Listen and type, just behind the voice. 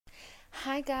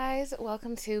Hi, guys.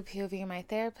 Welcome to POV My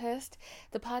Therapist,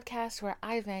 the podcast where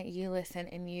I vent, you listen,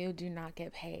 and you do not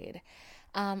get paid.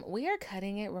 We are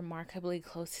cutting it remarkably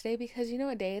close today because you know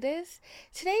what day it is?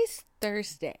 Today's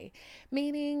Thursday,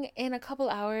 meaning in a couple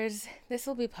hours this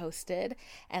will be posted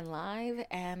and live,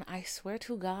 and I swear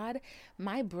to God,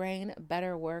 my brain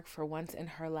better work for once in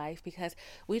her life because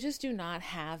we just do not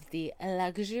have the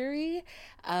luxury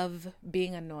of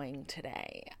being annoying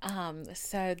today.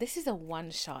 So this is a one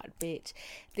shot, bitch.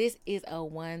 This is a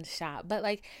one shot. But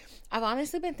like, I've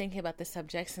honestly been thinking about this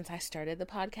subject since I started the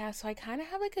podcast, so I kind of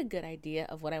have like a good idea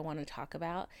of what I want to talk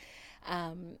about.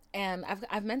 And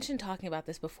I've mentioned talking about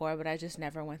this before, but I just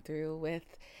never went through with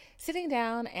sitting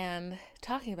down and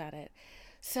talking about it.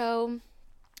 So,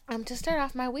 to start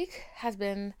off, my week has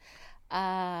been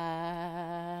annoying.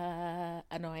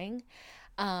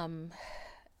 And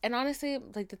honestly,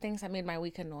 like the things that made my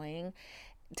week annoying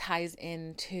ties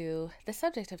into the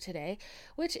subject of today,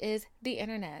 which is the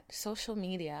internet, social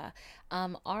media,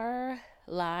 our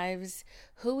lives,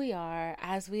 who we are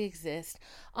as we exist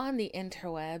on the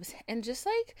interwebs, and just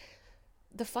like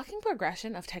the fucking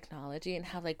progression of technology and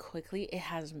how like quickly it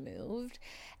has moved.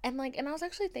 And I was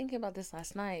actually thinking about this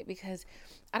last night because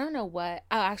I don't know what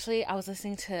I was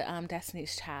listening to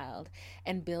Destiny's Child,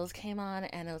 and bills came on,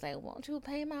 and it was like, won't you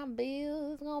pay my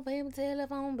bills, gonna pay my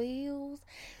telephone bills.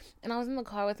 And I was in the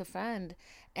car with a friend,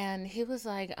 and he was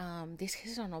like, these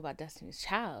kids don't know about Destiny's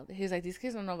Child. He was like, these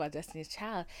kids don't know about Destiny's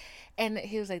Child. And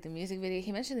he was like, the music video,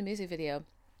 he mentioned the music video.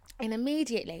 And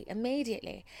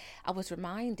immediately, I was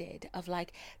reminded of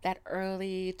like that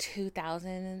early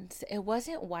 2000s. It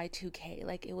wasn't Y2K.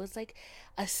 Like, it was like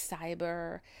a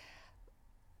cyber,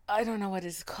 I don't know what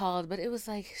it's called, but it was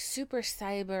like super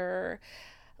cyber,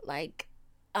 like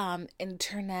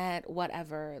internet,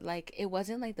 whatever. Like, it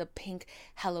wasn't like the pink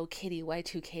Hello Kitty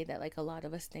Y2K that like a lot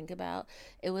of us think about.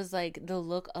 It was like the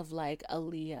look of like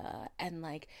Aaliyah and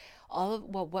like all of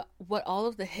what all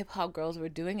of the hip hop girls were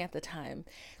doing at the time.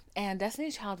 And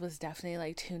Destiny's Child was definitely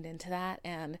like tuned into that.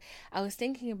 And I was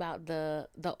thinking about the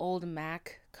old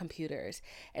Mac computers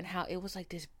and how it was like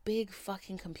this big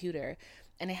fucking computer,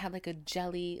 and it had like a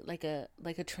jelly, like a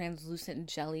translucent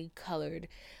jelly colored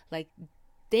like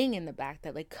thing in the back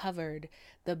that like covered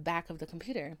the back of the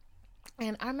computer.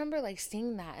 And I remember like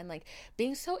seeing that and like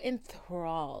being so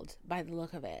enthralled by the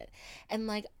look of it. And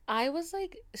like I was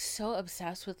like so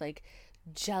obsessed with like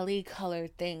jelly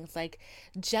colored things, like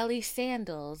jelly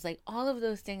sandals, like all of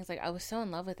those things. Like I was so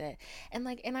in love with it. And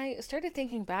I started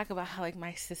thinking back about how like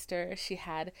my sister, she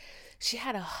had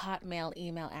a Hotmail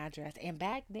email address. And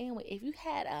back then, if you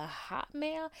had a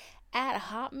Hotmail,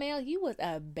 you was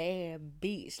a bad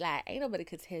bitch. Like ain't nobody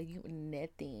could tell you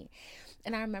nothing.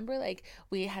 And I remember like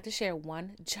we had to share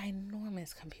one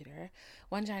ginormous computer.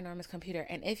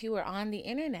 And if you were on the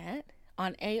internet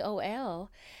on AOL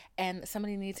and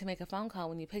somebody needed to make a phone call,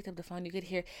 when you picked up the phone, you could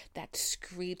hear that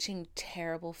screeching,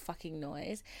 terrible fucking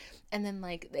noise. And then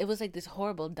like it was like this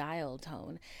horrible dial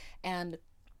tone. And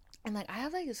like I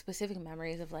have like specific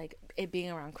memories of like it being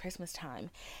around Christmas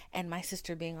time and my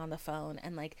sister being on the phone,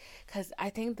 and like cuz I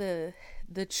think the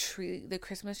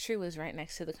Christmas tree was right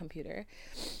next to the computer.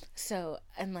 So,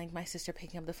 and like my sister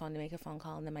picking up the phone to make a phone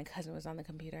call, and then my cousin was on the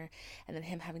computer, and then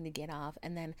him having to get off,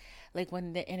 and then like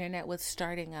when the internet was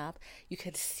starting up, you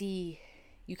could see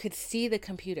the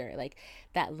computer, like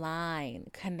that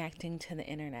line connecting to the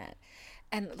internet.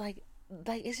 And like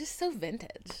it's just so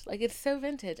vintage. Like it's so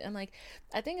vintage. And like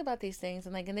I think about these things,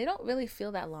 and like, and they don't really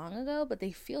feel that long ago, but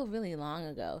they feel really long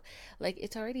ago. Like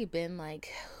it's already been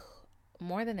like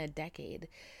more than a decade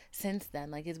since then.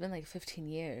 Like it's been like 15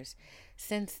 years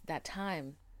since that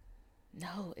time.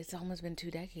 No, it's almost been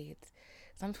 2 decades.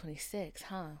 'Cause I'm 26,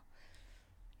 huh?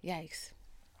 Yikes.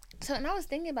 So, and I was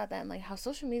thinking about that, and like how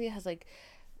social media has like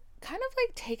kind of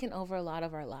like taken over a lot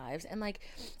of our lives. And like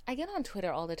I get on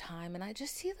Twitter all the time, and I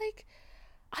just see like,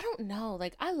 I don't know,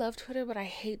 like I love Twitter, but I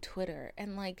hate Twitter.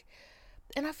 And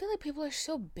I feel like people are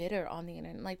so bitter on the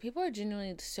internet. Like people are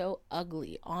genuinely so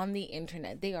ugly on the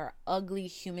internet. They are ugly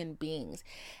human beings.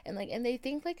 And they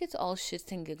think like it's all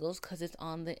shits and giggles because it's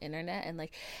on the internet, and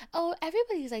like, oh,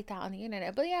 everybody's like that on the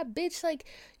internet. But yeah, bitch, like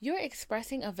you're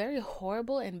expressing a very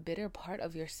horrible and bitter part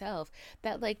of yourself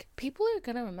that like people are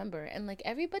gonna remember. And like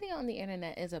everybody on the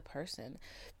internet is a person.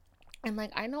 And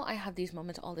like I know I have these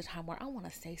moments all the time where I want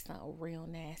to say something real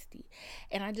nasty,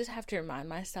 and I just have to remind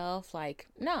myself like,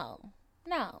 no,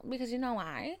 No, because you know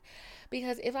why?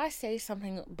 Because if I say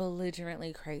something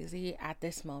belligerently crazy at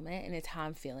this moment and it's how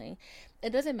I'm feeling,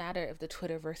 it doesn't matter if the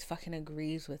Twitterverse fucking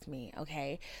agrees with me,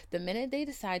 okay? The minute they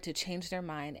decide to change their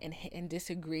mind and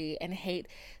disagree and hate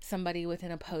somebody with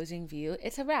an opposing view,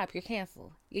 it's a wrap. You're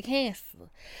canceled. You're canceled.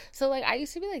 So, like, I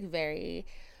used to be, like, very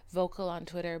vocal on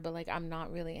Twitter, but like I'm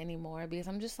not really anymore because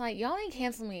I'm just like, y'all ain't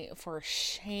cancel me for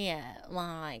shit.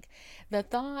 Like the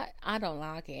thought, I don't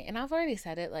like it. And I've already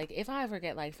said it, like if I ever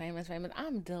get like famous,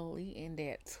 I'm deleting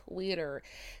that Twitter.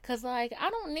 Cause like I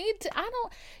don't need to,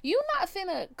 you not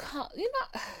finna come,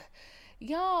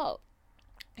 y'all,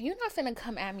 you're not finna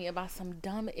come at me about some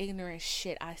dumb ignorant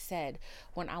shit I said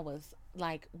when I was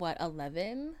like what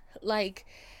 11. Like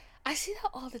I see that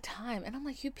all the time, and I'm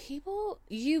like, you people,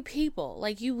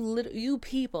 like you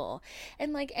people,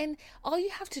 and like, and all you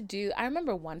have to do. I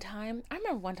remember one time,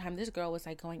 this girl was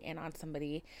like going in on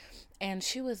somebody, and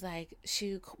she was like,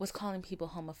 she was calling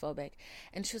people homophobic,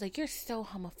 and she was like, you're so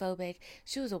homophobic.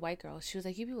 She was a white girl. She was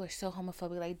like, you people are so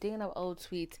homophobic, like digging up old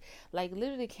tweets, like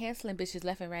literally canceling bitches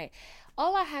left and right.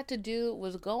 All I had to do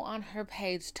was go on her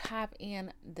page, type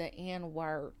in the N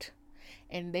word,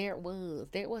 and there it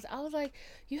was. I was like,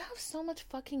 you have so much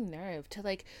fucking nerve to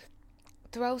like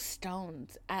throw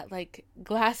stones at like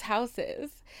glass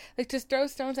houses. Like just throw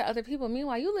stones at other people.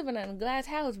 Meanwhile, you living in a glass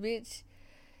house, bitch.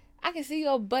 I can see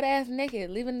your butt ass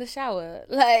naked leaving the shower.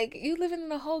 Like you living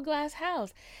in a whole glass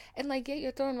house. And like yet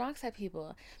you're throwing rocks at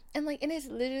people. And like and it's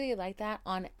literally like that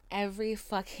on every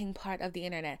fucking part of the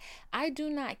internet. I do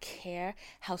not care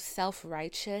how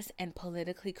self-righteous and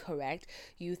politically correct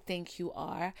you think you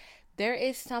are. There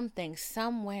is something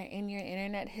somewhere in your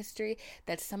internet history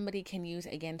that somebody can use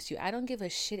against you. I don't give a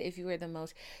shit if you are the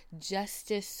most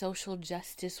social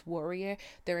justice warrior.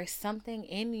 There is something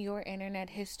in your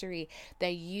internet history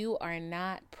that you are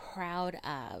not proud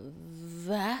of.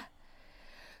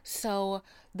 So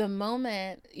the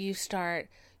moment you start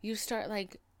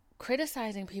like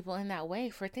criticizing people in that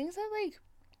way for things that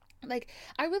like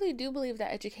I really do believe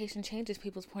that education changes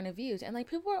people's point of views, and like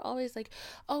people are always like,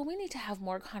 oh, we need to have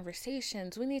more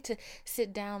conversations, we need to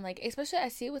sit down, like especially I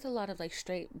see it with a lot of like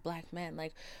straight black men,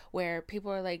 like where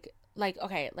people are like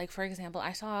okay, like for example,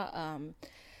 I saw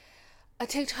a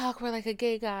TikTok where like a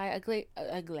gay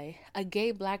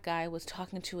black guy was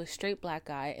talking to a straight black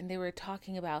guy, and they were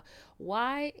talking about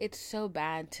why it's so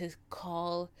bad to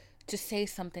say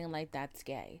something like that's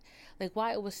gay, like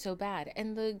why it was so bad,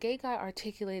 and the gay guy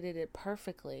articulated it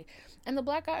perfectly, and the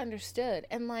black guy understood,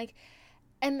 and like,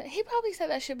 and he probably said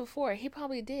that shit before. He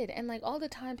probably did. And like all the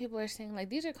time people are saying like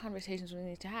these are conversations we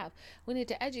need to have. We need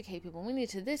to educate people. We need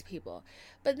to this people.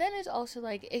 But then it's also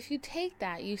like if you take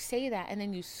that, you say that, and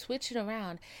then you switch it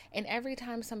around, and every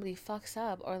time somebody fucks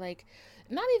up, or like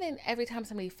not even every time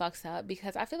somebody fucks up,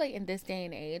 because I feel like in this day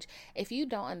and age, if you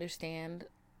don't understand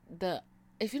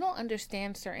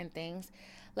certain things,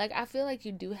 like I feel like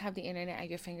you do have the internet at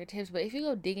your fingertips, but if you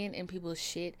go digging in people's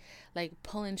shit, like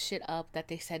pulling shit up that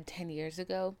they said 10 years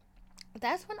ago,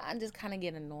 that's when I just kind of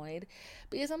get annoyed,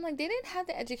 because I'm like, they didn't have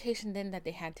the education then that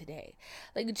they had today.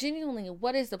 Like genuinely,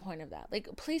 what is the point of that? Like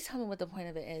please tell me what the point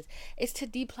of it is. It's to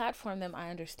deplatform them, I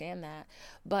understand that,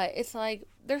 but it's like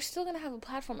they're still gonna have a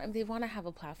platform if they want to have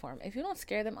a platform. If you don't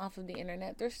scare them off of the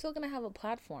internet, they're still gonna have a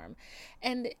platform.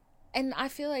 And I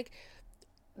feel like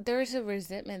there's a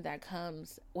resentment that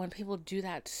comes when people do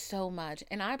that so much.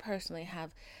 And I personally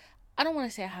have, I don't want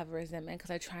to say I have a resentment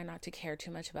because I try not to care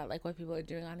too much about like what people are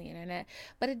doing on the internet,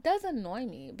 but it does annoy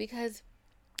me because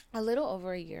a little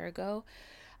over a year ago,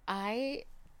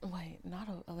 not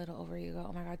a little over a year ago,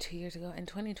 oh my god, 2 years ago, in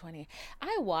 2020,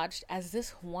 I watched as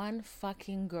this one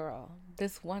girl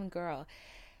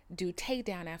do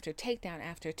takedown after takedown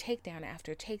after takedown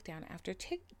after takedown after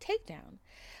takedown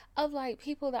of like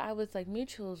people that I was like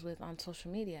mutuals with on social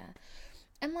media.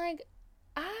 And like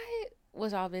I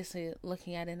was obviously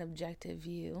looking at an objective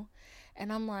view,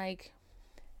 and I'm like,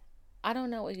 I don't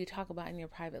know what you talk about in your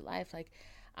private life. Like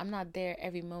I'm not there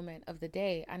every moment of the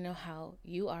day. I know how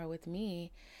you are with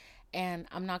me, and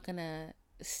I'm not gonna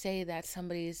say that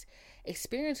somebody's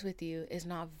experience with you is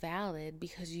not valid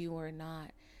because you've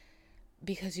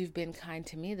been kind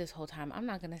to me this whole time. I'm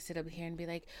not going to sit up here and be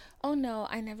like, oh no,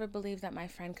 I never believed that my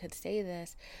friend could say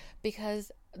this,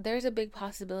 because there's a big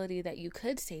possibility that you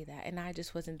could say that and I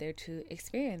just wasn't there to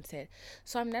experience it.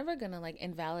 So I'm never going to like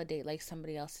invalidate like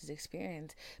somebody else's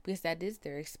experience, because that is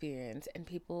their experience, and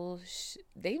people,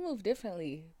 they move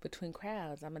differently between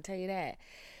crowds. I'm going to tell you that.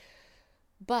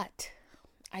 But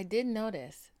I did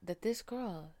notice that this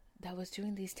girl that was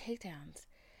doing these takedowns,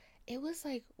 it was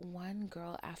like one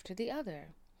girl after the other.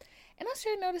 And I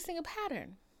started noticing a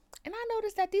pattern. And I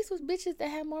noticed that these was bitches that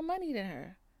had more money than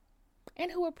her,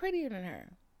 and who were prettier than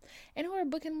her, and who were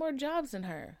booking more jobs than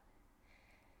her.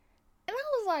 And I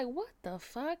was like, what the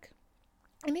fuck?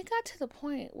 And it got to the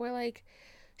point where, like,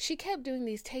 she kept doing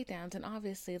these takedowns, and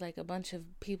obviously, like, a bunch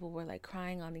of people were, like,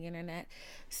 crying on the internet,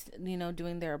 you know,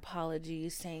 doing their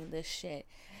apologies, saying this shit.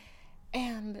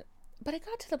 But it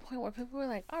got to the point where people were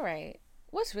like, all right,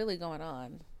 what's really going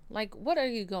on? Like, what are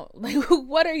you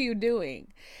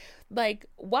doing? Like,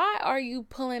 why are you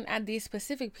pulling at these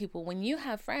specific people when you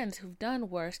have friends who've done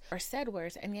worse or said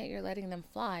worse, and yet you're letting them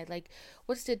fly? Like,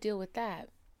 what's the deal with that?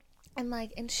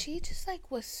 And she just,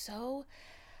 like, was so...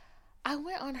 I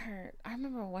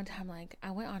remember one time, like,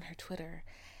 I went on her Twitter,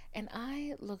 and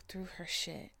I looked through her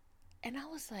shit, and I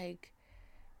was like,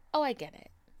 oh, I get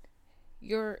it.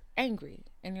 You're angry,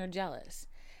 and you're jealous,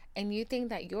 and you think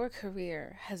that your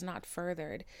career has not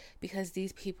furthered because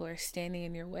these people are standing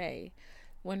in your way,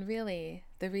 when really,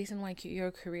 the reason why your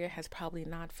career has probably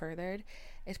not furthered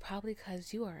is probably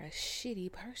because you are a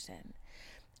shitty person.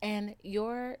 And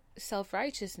your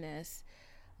self-righteousness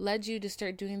led you to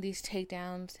start doing these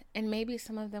takedowns, and maybe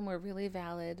some of them were really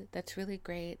valid. That's really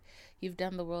great. You've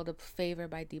done the world a favor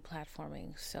by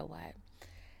deplatforming. So what?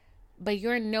 But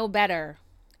you're no better.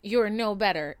 You're no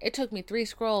better. It took me 3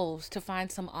 scrolls to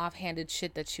find some offhanded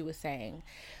shit that she was saying.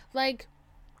 Like,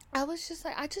 I was just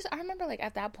like, I remember, like,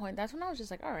 at that point, that's when I was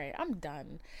just like, all right, I'm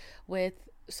done with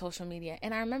social media.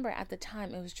 And I remember at the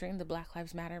time, it was during the Black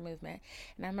Lives Matter movement,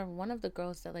 and I remember one of the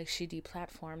girls that, like, she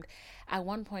deplatformed, at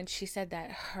one point she said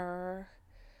that her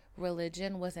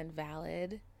religion wasn't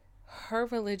valid, her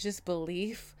religious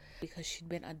belief, because she'd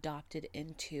been adopted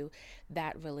into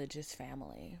that religious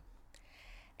family.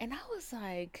 And I was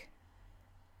like,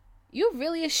 you're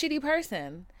really a shitty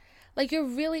person. Like, you're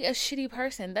really a shitty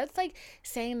person. That's like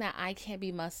saying that I can't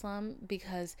be Muslim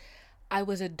because I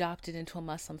was adopted into a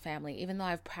Muslim family, even though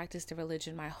I've practiced a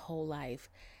religion my whole life,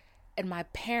 and my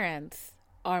parents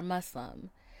are Muslim.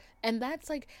 And that's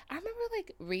like, I remember,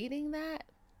 like, reading that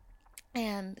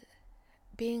and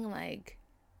being like,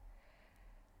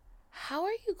 how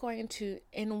are you going to,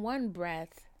 in one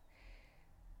breath,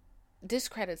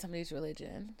 discredit somebody's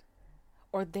religion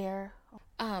or you're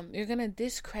going to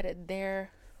discredit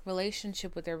their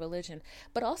relationship with their religion,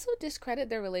 but also discredit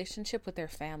their relationship with their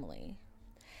family?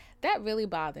 That really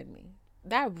bothered me.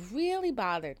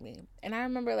 And I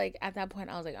remember, like, at that point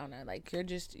I was like, oh no, like, you're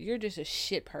just a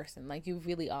shit person. Like, you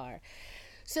really are.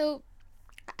 So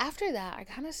after that, I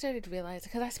kind of started to realize,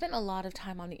 because I spent a lot of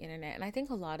time on the internet, and I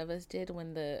think a lot of us did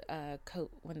when the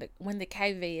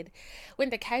COVID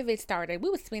started. We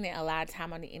were spending a lot of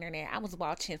time on the internet. I was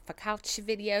watching for couch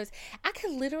videos. I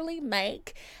could literally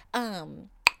make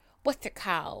what's it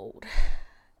called?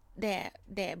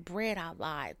 That bread I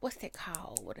like. What's it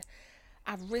called?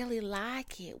 I really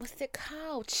like it. What's it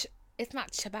called? It's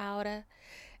not ciabatta.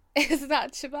 It's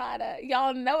not ciabatta.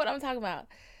 Y'all know what I'm talking about.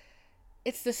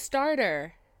 It's the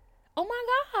starter. Oh my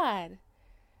God.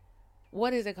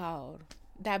 What is it called?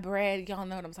 That bread, y'all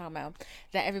know what I'm talking about,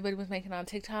 that everybody was making on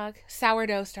TikTok.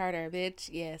 Sourdough starter, bitch.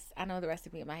 Yes, I know the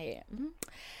recipe in my head.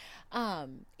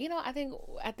 You know, I think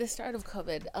at the start of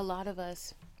COVID, a lot of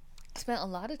us spent a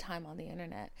lot of time on the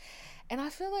internet, and I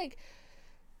feel like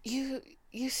you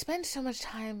spend so much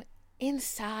time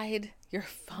inside your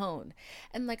phone.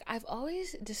 And, like, I've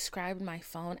always described my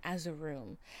phone as a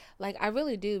room. Like, I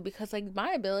really do, because, like,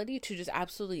 my ability to just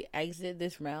absolutely exit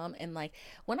this realm, and, like,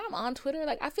 when I'm on Twitter,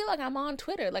 like, I feel like I'm on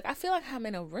Twitter. Like, I feel like I'm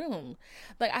in a room.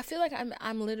 Like, I feel like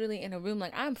I'm literally in a room.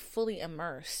 Like, I'm fully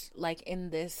immersed, like,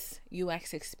 in this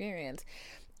UX experience.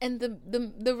 And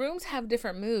the rooms have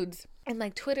different moods. And,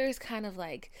 like, Twitter is kind of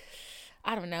like,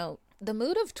 I don't know. The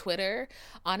mood of Twitter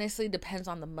honestly depends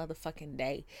on the motherfucking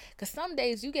day. Because some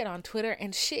days you get on Twitter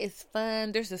and shit is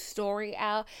fun. There's a story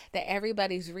out that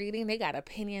everybody's reading. They got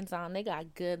opinions on. They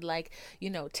got good, like, you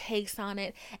know, takes on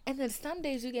it. And then some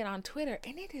days you get on Twitter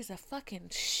and it is a fucking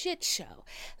shit show.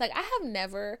 Like, I have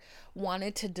never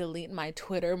wanted to delete my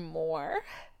Twitter more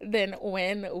than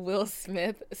when Will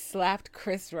Smith slapped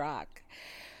Chris Rock.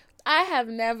 I have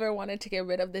never wanted to get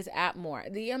rid of this app more.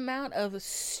 The amount of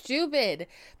stupid,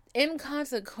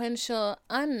 inconsequential,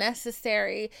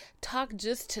 unnecessary talk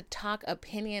just to talk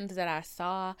opinions that I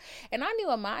saw. And I knew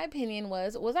what my opinion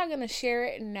was. Was I going to share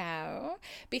it? No.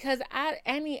 Because at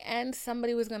any end,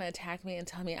 somebody was going to attack me and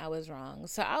tell me I was wrong.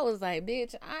 So I was like,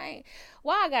 bitch,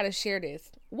 why I got to share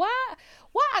this? Why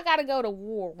I got to go to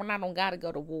war when I don't got to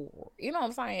go to war? You know what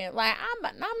I'm saying? Like,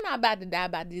 I'm not about to die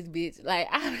about this bitch. Like,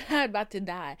 I'm not about to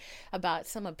die about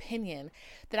some opinion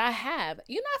that I have.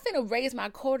 You're not finna raise my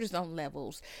cortisone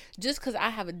levels just because I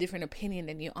have a different opinion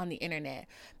than you on the internet.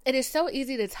 It is so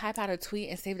easy to type out a tweet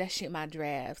and save that shit in my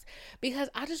drafts because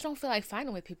I just don't feel like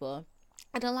fighting with people.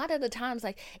 And a lot of the times,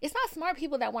 like, it's not smart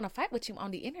people that want to fight with you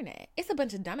on the internet. It's a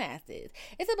bunch of dumbasses.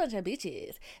 It's a bunch of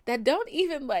bitches that don't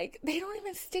even, like, they don't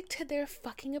even stick to their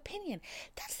fucking opinion.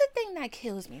 That's the thing that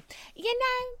kills me. You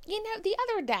know, the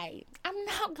other day, I'm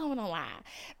not going to lie.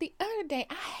 The other day,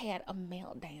 I had a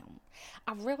meltdown.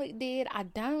 I really did.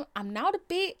 I'm not a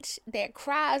bitch that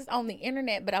cries on the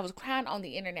internet, but I was crying on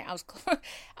the internet. I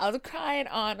was crying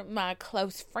on my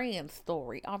close friend's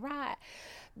story, all right?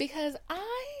 Because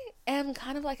I am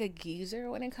kind of like a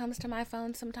geezer when it comes to my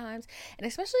phone sometimes, and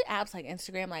especially apps like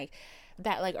Instagram, like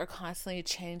that, like are constantly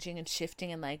changing and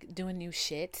shifting and like doing new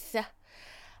shit. So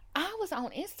I was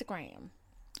on Instagram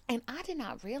and I did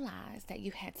not realize that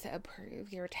you had to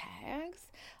approve your tags.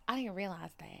 I didn't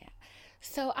realize that.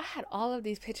 So I had all of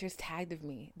these pictures tagged of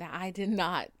me that I did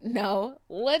not know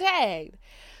were tagged.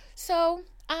 So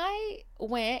I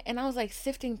went and I was like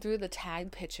sifting through the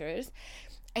tagged pictures.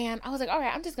 And I was like, all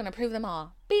right, I'm just going to approve them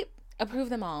all. Beep, approve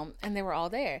them all. And they were all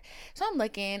there. So I'm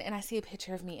looking and I see a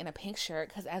picture of me in a pink shirt.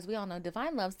 Because as we all know,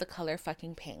 Divine loves the color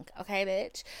fucking pink. Okay,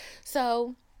 bitch?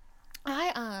 So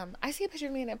I see a picture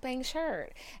of me in a pink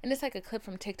shirt. And it's like a clip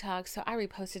from TikTok. So I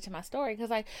reposted to my story. Because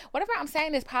like, whatever I'm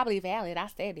saying is probably valid. I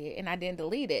said it and I didn't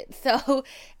delete it. So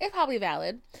it's probably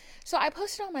valid. So I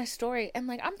posted on my story and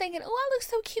like, I'm thinking, oh, I look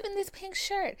so cute in this pink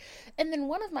shirt. And then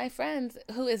one of my friends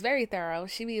who is very thorough,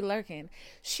 she be lurking,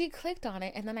 she clicked on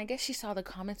it. And then I guess she saw the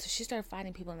comments. So she started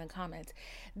fighting people in the comments.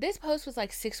 This post was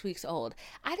like 6 weeks old.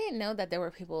 I didn't know that there were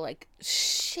people like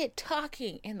shit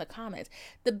talking in the comments.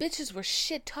 The bitches were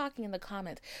shit talking in the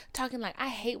comments. Talking like, I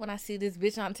hate when I see this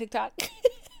bitch on TikTok.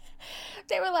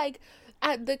 They were like,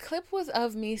 the clip was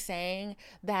of me saying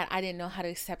that I didn't know how to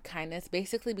accept kindness,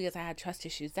 basically because I had trust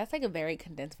issues. That's like a very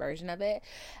condensed version of it.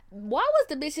 Why was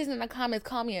the bitches in the comments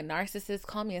call me a narcissist,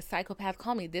 call me a psychopath,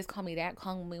 call me this, call me that,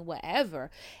 call me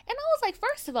whatever? And I was like,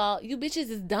 first of all, you bitches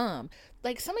is dumb.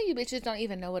 Like, some of you bitches don't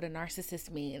even know what a narcissist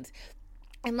means.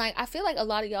 And like, I feel like a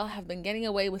lot of y'all have been getting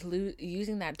away with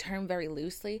using that term very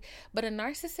loosely, but a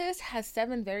narcissist has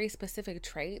 7 very specific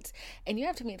traits, and you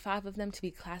have to meet 5 of them to be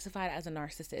classified as a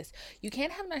narcissist. You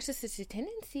can't have narcissistic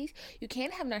tendencies, you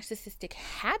can't have narcissistic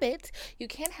habits, you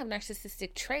can't have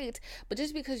narcissistic traits, but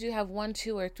just because you have 1,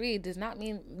 2, or 3 does not a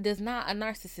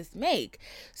narcissist make.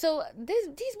 So these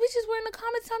bitches were in the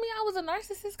comments telling me I was a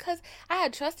narcissist because I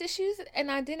had trust issues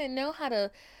and I didn't know how to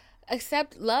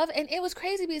accept love. And it was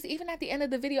crazy because even at the end of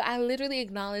the video, I literally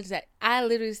acknowledged that. I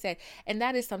literally said, and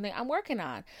that is something I'm working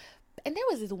on. And there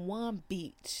was this one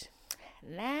bitch.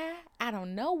 Nah, I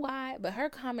don't know why, but her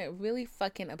comment really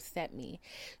fucking upset me.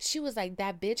 She was like,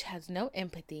 that bitch has no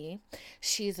empathy.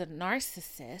 She's a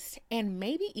narcissist and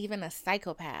maybe even a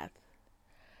psychopath.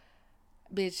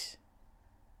 Bitch.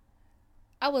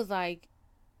 I was like,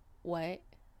 what?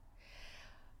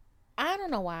 I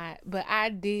don't know why, but I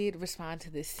did respond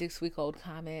to this 6-week-old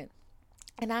comment.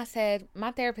 And I said, my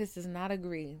therapist does not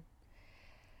agree.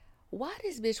 Why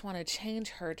does bitch want to change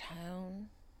her tone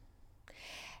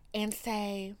and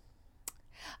say,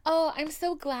 oh, I'm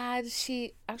so glad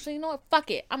she... Actually, you know what?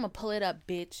 Fuck it. I'm going to pull it up,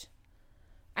 bitch.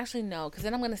 Actually, no, because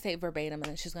then I'm going to say it verbatim and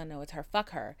then she's going to know it's her. Fuck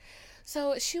her.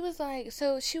 So she was like,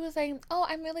 oh,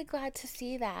 I'm really glad to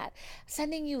see that.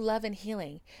 Sending you love and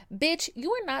healing. Bitch,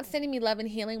 you were not sending me love and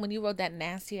healing when you wrote that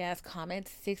nasty ass comment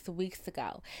 6 weeks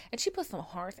ago. And she put some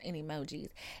hearts and emojis.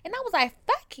 And I was like,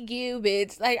 fuck you,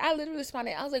 bitch. Like, I literally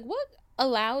responded. I was like, what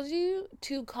allows you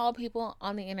to call people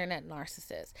on the internet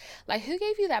narcissists? Like, who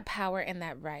gave you that power and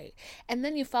that right? And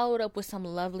then you followed up with some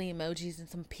lovely emojis and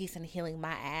some peace and healing,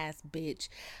 my ass, bitch.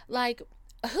 Like,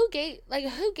 who gave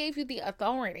you the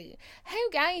authority? Who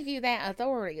gave you that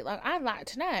authority? Like, I'd like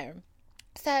to know.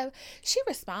 So she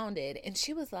responded and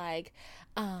she was like,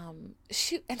 and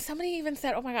somebody even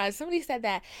said, oh my God, somebody said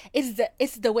that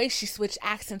it's the way she switched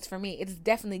accents for me. It's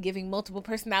definitely giving multiple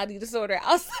personality disorder.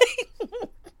 I was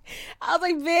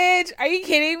like, bitch, are you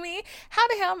kidding me? How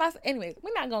the hell am I? Anyways,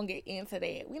 we're not going to get into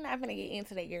that. We're not going to get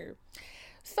into that, girl.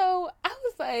 So I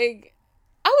was like,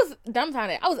 I was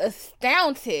dumbfounded. I was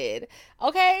astounded.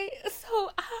 Okay.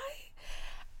 So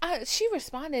she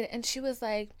responded and she was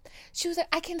like,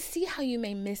 I can see how you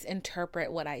may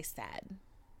misinterpret what I said.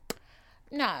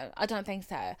 No, I don't think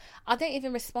so. I didn't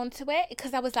even respond to it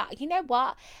because I was like, you know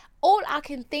what? all I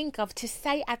can think of to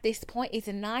say at this point is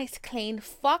a nice clean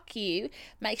fuck you.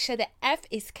 Make sure the F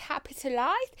is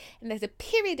capitalized and there's a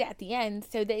period at the end,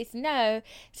 so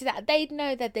that they'd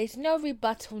know that there's no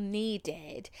rebuttal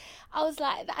needed. I was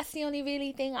like, that's the only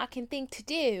really thing I can think to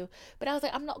do. But I was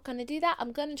like, I'm not gonna do that.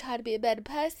 I'm gonna try to be a better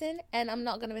person, and I'm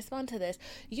not gonna respond to this.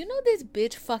 You know, this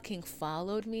bitch fucking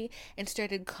followed me and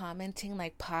started commenting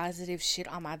like positive shit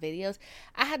on my videos.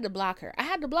 I had to block her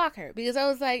because I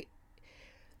was like,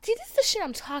 see, this is the shit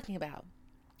I'm talking about.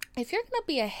 If you're gonna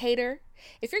be a hater,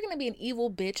 if you're gonna be an evil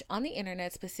bitch on the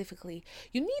internet specifically,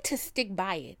 you need to stick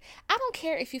by it. I don't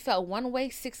care if you felt one way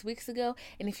 6 weeks ago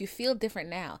and if you feel different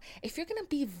now. If you're gonna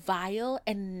be vile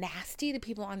and nasty to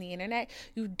people on the internet,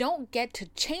 you don't get to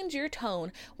change your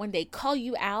tone when they call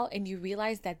you out and you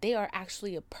realize that they are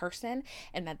actually a person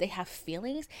and that they have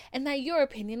feelings and that your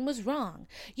opinion was wrong.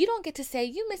 You don't get to say,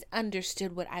 you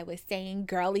misunderstood what I was saying,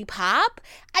 girly pop.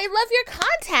 I love your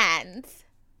content.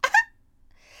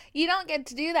 You don't get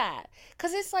to do that.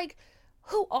 Because it's like,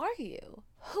 who are you?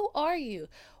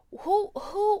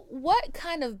 What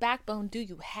kind of backbone do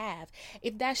you have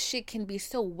if that shit can be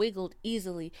so wiggled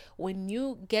easily when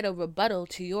you get a rebuttal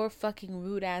to your fucking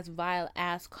rude ass, vile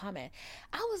ass comment?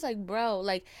 I was like, bro,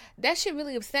 like, that shit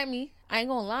really upset me. I ain't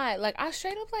gonna lie. Like, I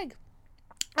straight up, like,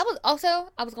 I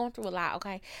was going through a lot,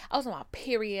 okay? I was on my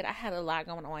period. I had a lot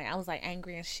going on. I was, like,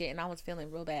 angry and shit, and I was feeling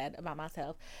real bad about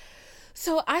myself.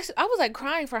 So I was like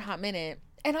crying for a hot minute,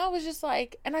 and I was just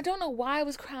like, and I don't know why I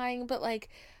was crying, but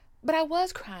I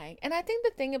was crying. And I think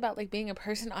the thing about like being a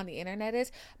person on the internet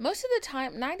is most of the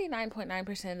time,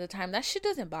 99.9% of the time, that shit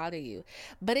doesn't bother you,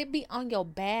 but it be on your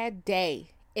bad day.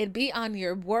 It'd be on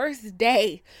your worst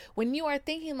day when you are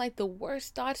thinking like the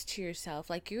worst thoughts to yourself,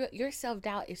 like your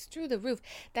self-doubt is through the roof,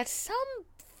 that some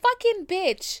fucking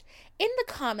bitch in the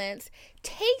comments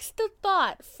takes the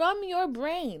thought from your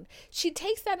brain. She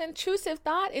takes that intrusive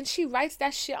thought and she writes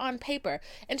that shit on paper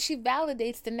and she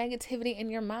validates the negativity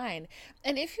in your mind.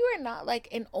 And if you are not like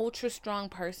an ultra strong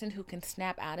person who can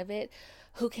snap out of it,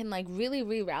 who can like really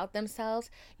reroute themselves,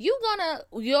 you're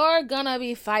gonna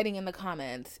be fighting in the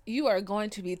comments. You are going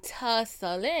to be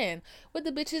tussling with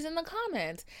the bitches in the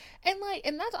comments. And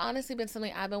that's honestly been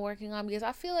something I've been working on, because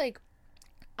I feel like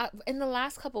in the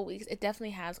last couple of weeks, it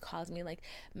definitely has caused me like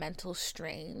mental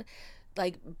strain,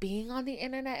 like being on the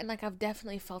internet, and like I've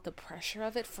definitely felt the pressure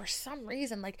of it for some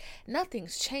reason. Like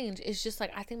nothing's changed. It's just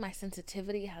like I think my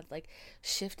sensitivity has like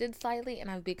shifted slightly, and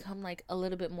I've become like a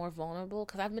little bit more vulnerable,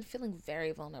 because I've been feeling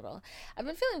very vulnerable.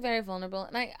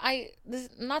 And I this,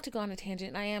 not to go on a tangent,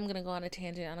 and I am gonna go on a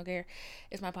tangent. I don't care.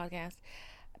 It's my podcast.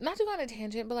 Not to go on a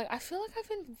tangent, but like I feel like I've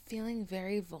been feeling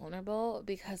very vulnerable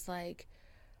because like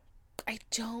I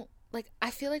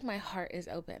feel like my heart is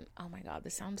open. Oh my god,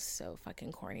 this sounds so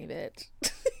fucking corny, bitch.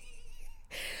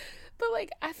 But like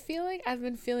I feel like I've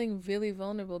been feeling really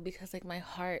vulnerable because like my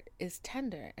heart is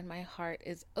tender and my heart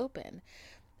is open,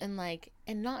 and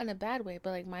not in a bad way, but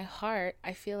like my heart,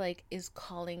 I feel like, is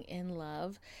calling in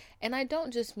love. And I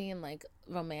don't just mean like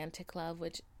romantic love,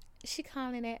 which she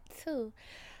calling it too,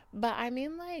 but I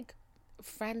mean like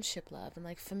friendship love and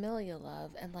like familial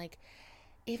love and like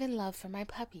even love for my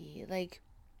puppy. Like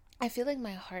I feel like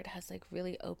my heart has like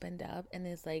really opened up and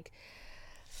is like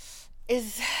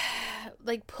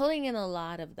pulling in a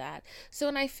lot of that. So,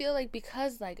 and I feel like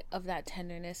because like of that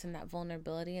tenderness and that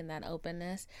vulnerability and that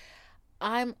openness,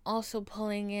 I'm also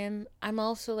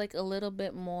like a little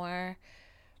bit more,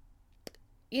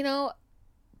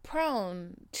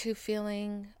 prone to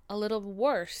feeling a little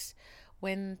worse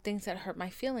when things that hurt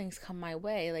my feelings come my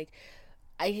way. Like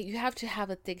you have to have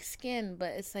a thick skin,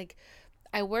 but it's like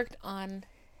I worked on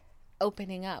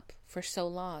opening up for so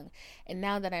long, and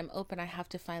now that I'm open, I have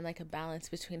to find like a balance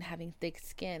between having thick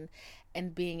skin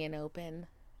and being an open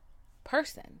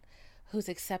person who's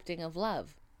accepting of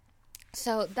love.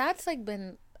 So that's like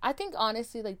been, I think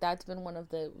honestly, like that's been one of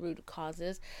the root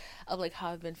causes of like how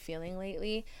I've been feeling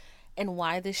lately and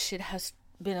why this shit has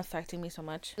been affecting me so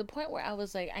much. The point where I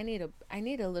was like, I need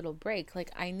a little break.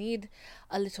 Like I need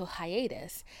a little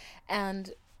hiatus.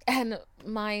 And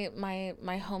my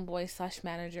homeboy /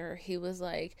 manager, he was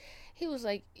like,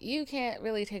 you can't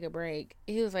really take a break.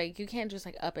 He was like, you can't just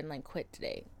like up and like quit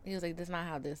today. He was like, that's not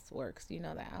how this works. You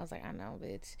know that. I was like, I know,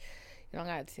 bitch. You don't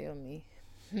gotta tell me.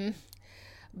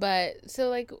 But so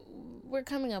like we're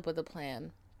coming up with a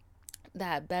plan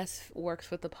that best works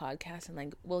with the podcast and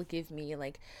like will give me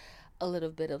like a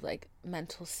little bit of like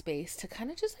mental space to kind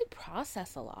of just like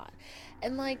process a lot.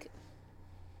 And like,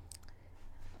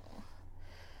 oh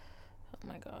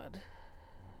my god,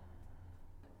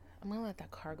 I'm gonna let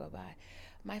that car go by.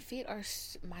 My feet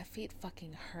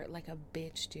fucking hurt like a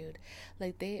bitch, dude.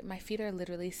 Like my feet are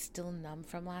literally still numb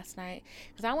from last night.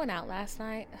 Cause I went out last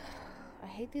night. I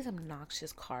hate these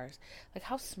obnoxious cars. Like,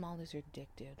 how small is your dick,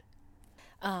 dude?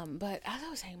 But as I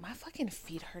was saying, my fucking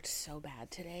feet hurt so bad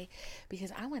today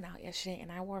because I went out yesterday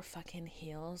and I wore fucking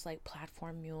heels, like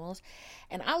platform mules,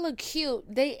 and I look cute.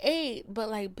 They ate, but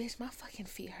like, bitch, my fucking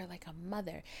feet hurt like a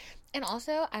mother. And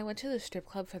also, I went to the strip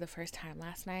club for the first time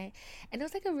last night, and it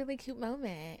was like a really cute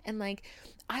moment. And like,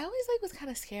 I always like was kind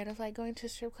of scared of like going to a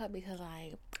strip club because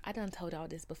like I done told y'all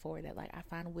this before that like I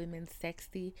find women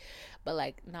sexy, but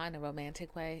like not in a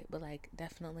romantic way, but like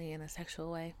definitely in a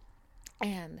sexual way,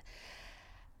 and.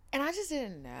 And I just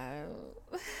didn't know.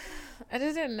 I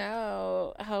just didn't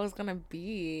know how it was gonna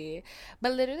be.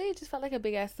 But literally, it just felt like a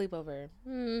big ass sleepover.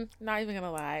 Not even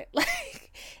gonna lie.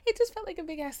 Like, it just felt like a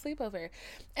big ass sleepover.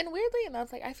 And weirdly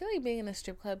enough, like, I feel like being in a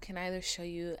strip club can either show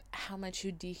you how much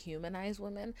you dehumanize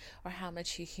women or how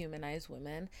much you humanize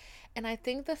women. And I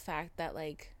think the fact that,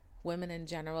 like, women in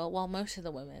general, well, most of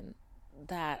the women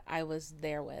that I was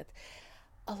there with,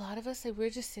 a lot of us, like, we're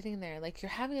just sitting there, like, you're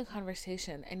having a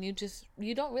conversation and you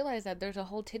don't realize that there's a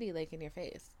whole titty like in your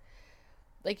face.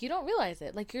 Like, you don't realize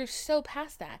it, like, you're so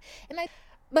past that.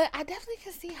 But I definitely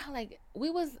can see how, like,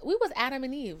 we was Adam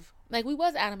and Eve. Like, we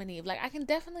was Adam and Eve. Like, I can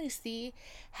definitely see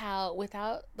how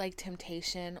without like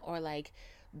temptation or like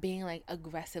being like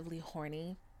aggressively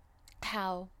horny,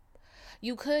 how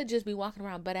you could just be walking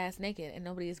around butt ass naked and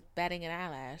nobody's batting an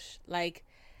eyelash. Like,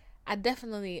 I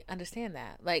definitely understand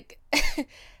that. Like,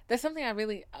 that's something I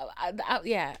really,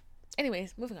 yeah.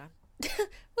 Anyways, moving on.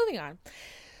 Moving on.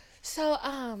 So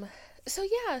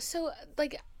yeah. So,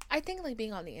 like, I think, like,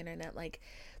 being on the internet, like,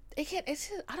 it's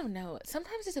just, I don't know.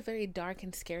 Sometimes it's a very dark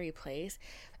and scary place.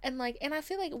 And I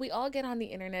feel like we all get on the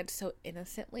internet so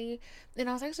innocently. And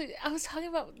I was talking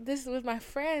about this with my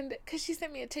friend because she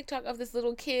sent me a TikTok of this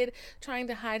little kid trying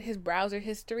to hide his browser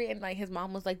history. And like his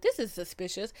mom was like, this is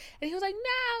suspicious. And he was like,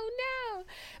 no.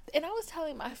 And I was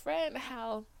telling my friend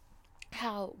how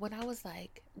when I was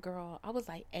like, girl, I was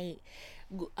like 8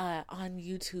 on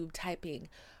YouTube typing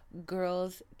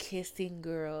girls kissing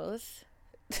girls.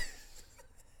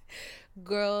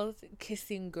 Girls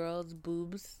kissing girls'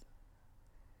 boobs.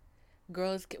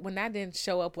 Girls, when that didn't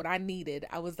show up what I needed,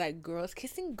 I was like, girls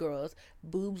kissing girls,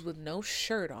 boobs with no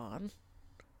shirt on.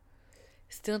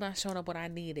 Still not showing up what I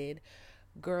needed.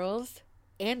 Girls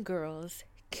and girls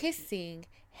kissing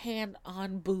hand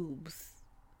on boobs.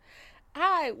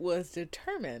 I was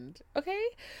determined, okay?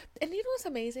 And you know what's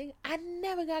amazing? I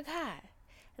never got caught.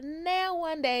 Now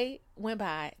one day went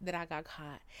by that I got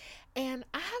caught. And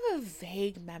I have a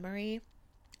vague memory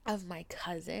of my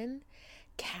cousin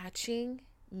catching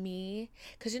me,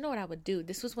 because you know what I would do.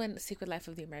 This was when Secret Life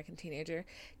of the American Teenager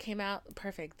came out.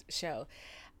 Perfect show,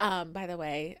 by the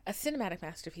way, a cinematic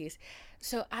masterpiece.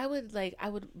 So I would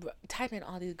type in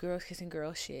all these girls kissing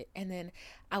girls shit, and then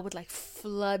I would like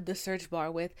flood the search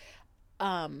bar with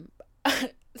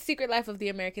Secret Life of the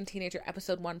American Teenager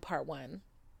episode 1 part 1,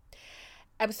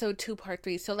 episode 2 part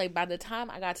 3. So like by the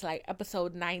time I got to like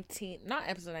episode 1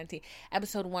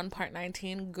 part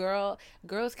 19, girls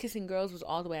kissing girls was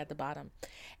all the way at the bottom.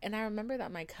 And I remember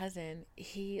that my cousin,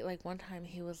 he like one time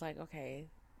he was like, okay,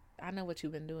 I know what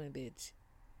you've been doing, bitch.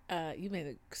 You've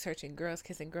been searching girls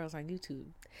kissing girls on YouTube.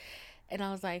 And I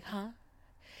was like, huh?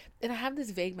 And I have this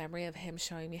vague memory of him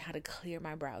showing me how to clear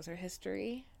my browser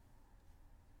history.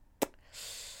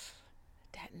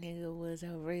 That nigga was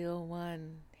a real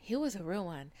one. He was a real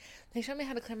one. They showed me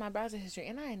how to clear my browser history,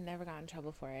 and I had never got in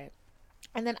trouble for it.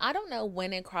 And then I don't know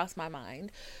when it crossed my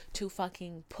mind to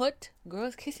fucking put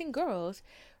girls kissing girls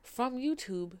from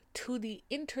YouTube to the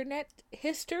internet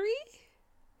history.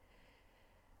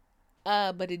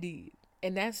 But it did.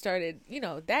 And that started,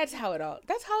 that's how it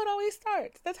always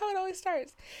starts.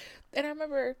 And I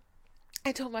remember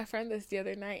I told my friend this the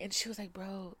other night, and she was like,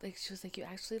 bro, like, she was like, you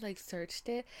actually, like, searched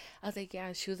it? I was like, yeah.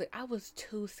 And she was like, I was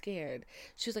too scared.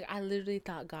 She was like, I literally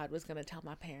thought God was going to tell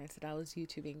my parents that I was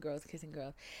YouTubing girls kissing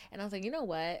girls. And I was like, you know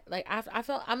what? Like, I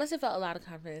must have felt a lot of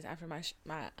confidence after my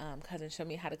cousin showed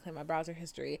me how to clear my browser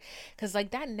history. Because, like,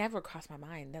 that never crossed my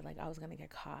mind that, like, I was going to get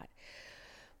caught.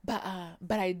 But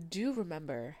I do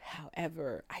remember,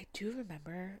 however,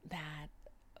 that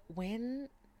when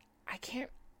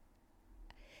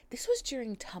this was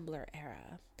during Tumblr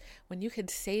era, when you could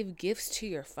save GIFs to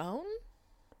your phone.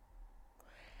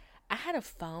 I had a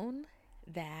phone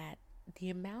that the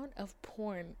amount of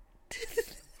porn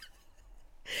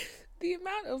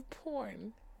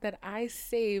that I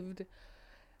saved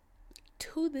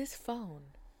to this phone.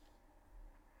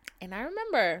 And I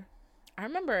remember I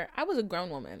was a grown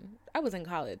woman. I was in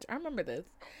college. I remember this.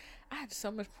 I had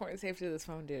so much porn saved to this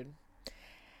phone, dude.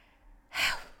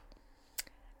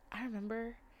 I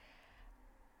remember,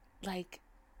 like,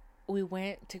 we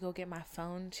went to go get my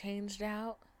phone changed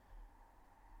out.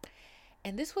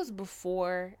 And this was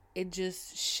before it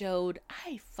just showed.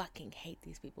 I fucking hate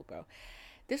these people, bro.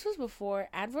 This was before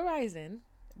at Verizon,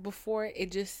 before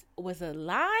it just was a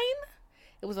line.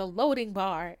 It was a loading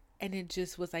bar, and it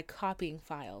just was like copying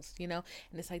files, you know?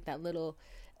 And it's like that little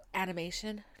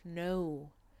animation.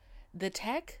 No. The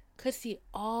tech could see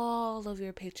all of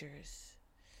your pictures.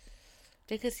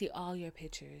 They could see all your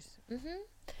pictures.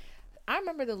 I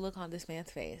remember the look on this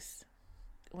man's face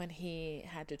when he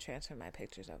had to transfer my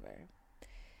pictures over.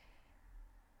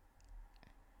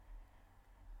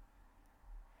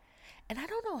 And I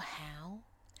don't know how,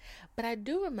 but I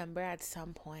do remember at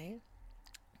some point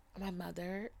my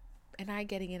mother and I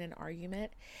getting in an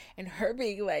argument and her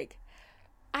being like,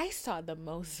 I saw the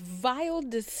most vile,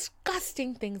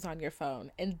 disgusting things on your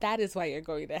phone, and that is why you're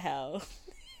going to hell.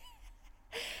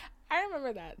 I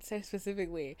remember that so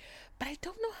specifically, but I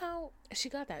don't know how she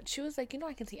got that. She was like,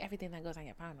 I can see everything that goes on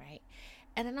your phone, right?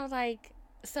 And then I was like,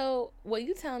 so what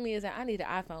you telling me is that I need an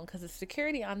iPhone because the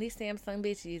security on these Samsung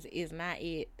bitches is not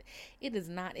it. It is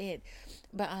not it.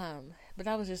 But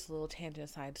that was just a little tangent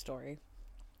side story.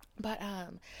 But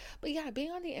yeah,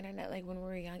 being on the internet, like when we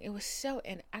were young, it was so,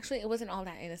 and actually it wasn't all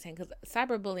that innocent because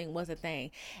cyberbullying was a thing.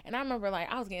 And I remember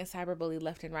like I was getting cyberbullied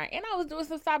left and right, and I was doing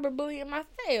some cyberbullying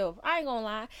myself. I ain't gonna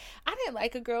lie. I didn't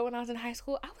like a girl when I was in high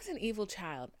school. I was an evil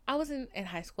child. I wasn't in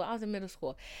high school. I was in middle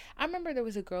school. I remember there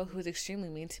was a girl who was extremely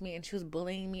mean to me, and she was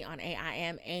bullying me on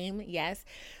AIM, yes.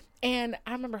 And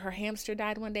I remember her hamster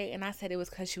died one day, and I said it was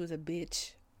because she was a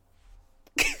bitch.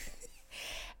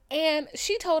 And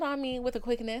she told on me with a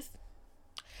quickness.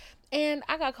 And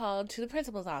I got called to the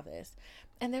principal's office.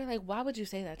 And they were like, why would you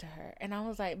say that to her? And I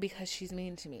was like, because she's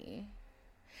mean to me.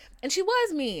 And she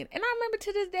was mean. And I remember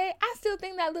to this day, I still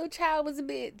think that little child was a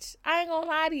bitch. I ain't gonna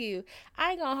lie to you.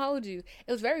 I ain't gonna hold you.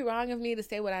 It was very wrong of me to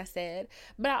say what I said.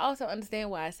 But I also understand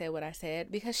why I said what I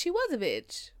said. Because she was a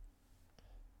bitch.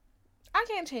 I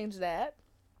can't change that.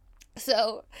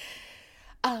 So...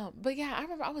 but yeah, I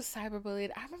remember I was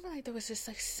cyberbullied. I remember like there was just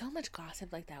like so much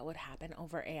gossip like that would happen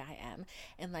over AIM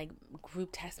and like group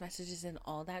text messages and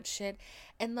all that shit.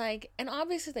 And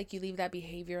obviously like you leave that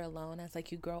behavior alone as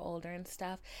like you grow older and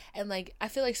stuff. And like I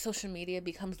feel like social media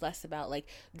becomes less about like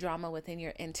drama within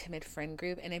your intimate friend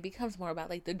group and it becomes more about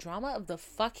like the drama of the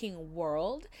fucking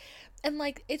world. And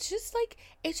like it's just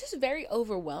very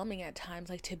overwhelming at times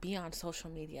like to be on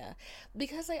social media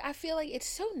because like I feel like it's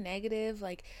so negative.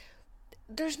 Like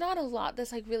there's not a lot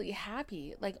that's like really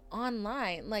happy like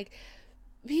online. Like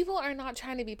people are not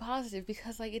trying to be positive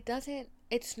because like it doesn't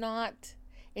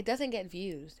get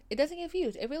views.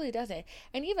 It really doesn't.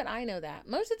 And even I know that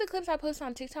most of the clips I post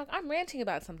on TikTok, I'm ranting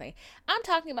about something. I'm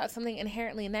talking about something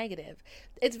inherently negative.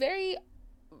 It's very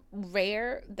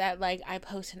rare that like I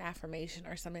post an affirmation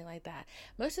or something like that.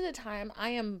 Most of the time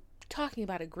I am talking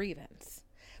about a grievance.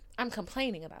 I'm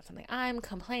complaining about something. I'm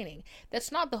complaining. That's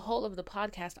not the whole of the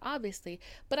podcast, obviously,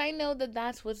 but I know that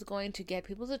that's what's going to get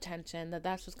people's attention,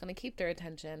 that's what's going to keep their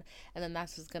attention, and then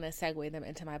that's what's going to segue them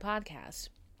into my podcast.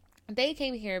 They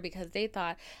came here because they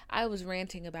thought I was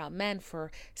ranting about men for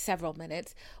several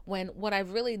minutes when what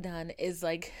I've really done is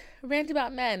like rant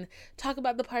about men, talk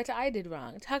about the parts I did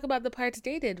wrong, talk about the parts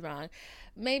they did wrong.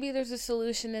 Maybe there's a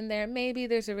solution in there. Maybe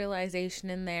there's a realization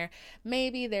in there.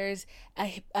 Maybe there's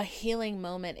a healing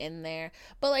moment in there.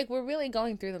 But like we're really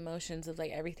going through the motions of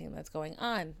like everything that's going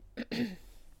on.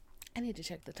 I need to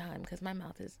check the time because my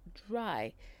mouth is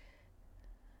dry.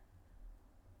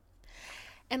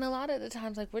 And a lot of the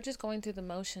times, like, we're just going through the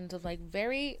motions of, like,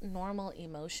 very normal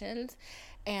emotions.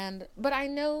 But I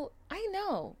know,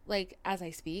 like, as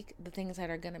I speak, the things that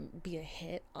are going to be a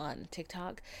hit on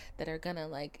TikTok, that are going to,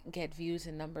 like, get views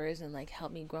and numbers and, like,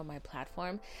 help me grow my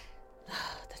platform.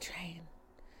 The train.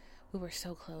 We were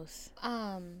so close.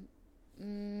 What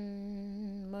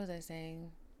was I saying?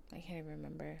 I can't even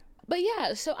remember. But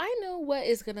yeah, so I know what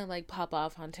is going to, like, pop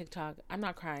off on TikTok. I'm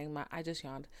not crying. I just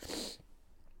yawned.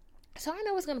 So I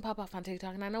know what's going to pop off on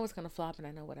TikTok and I know what's going to flop and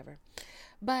I know whatever.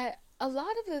 But a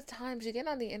lot of the times you get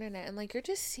on the internet and like you're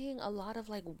just seeing a lot of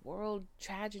like world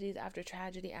tragedies after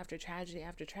tragedy after tragedy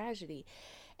after tragedy.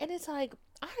 And it's like,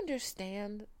 I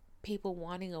understand people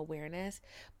wanting awareness,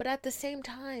 but at the same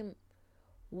time,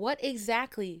 what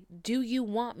exactly do you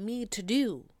want me to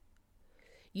do?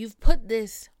 You've put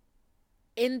this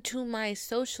into my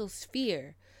social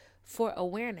sphere for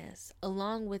awareness,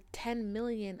 along with 10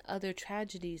 million other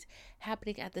tragedies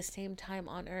happening at the same time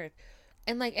on Earth.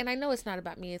 And I know it's not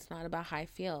about me, it's not about how I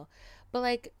feel, but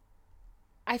like,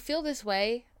 I feel this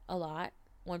way a lot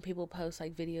when people post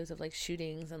like videos of like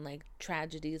shootings and like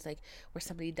tragedies, like where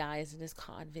somebody dies and is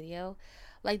caught on video.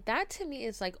 Like that to me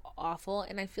is like awful.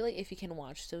 And I feel like if you can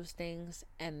watch those things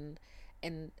and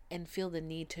feel the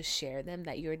need to share them,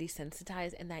 that you're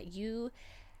desensitized and that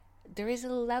there is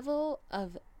a level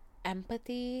of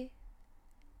empathy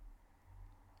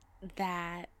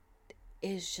that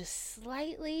is just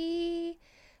slightly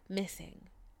missing.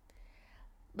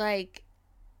 Like,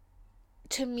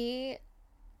 to me,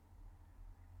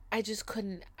 I just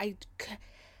couldn't,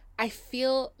 I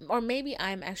feel, or maybe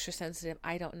I'm extra sensitive,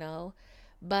 I don't know,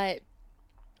 but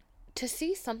to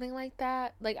see something like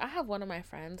that, like I have one of my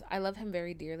friends, I love him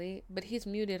very dearly, but he's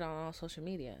muted on all social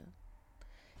media.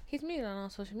 He's muted on all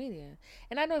social media.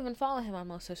 And I don't even follow him on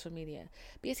most social media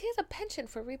because he has a penchant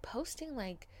for reposting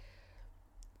like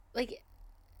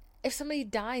if somebody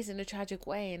dies in a tragic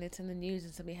way and it's in the news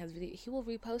and somebody has video, he will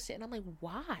repost it. And I'm like,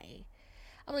 why?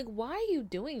 I'm like, why are you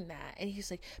doing that? And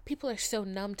he's like, people are so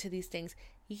numb to these things.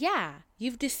 Yeah,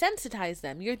 you've desensitized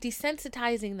them. You're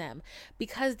desensitizing them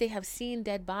because they have seen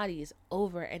dead bodies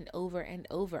over and over and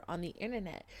over on the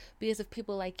internet because of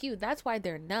people like you. That's why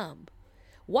they're numb.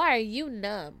 Why are you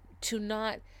numb to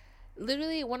not,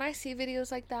 literally, when I see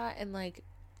videos like that and like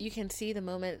you can see the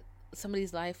moment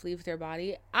somebody's life leaves their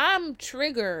body, I'm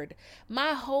triggered.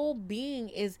 My whole being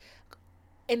is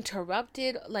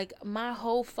interrupted. Like my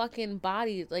whole fucking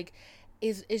body like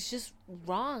is just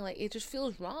wrong. Like it just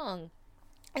feels wrong.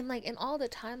 And like, and all the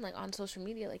time, like on social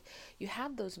media, like you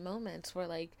have those moments where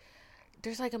like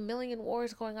there's like a million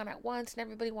wars going on at once and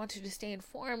everybody wants you to stay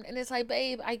informed. And it's like,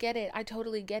 babe, I get it. I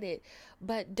totally get it.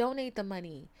 But donate the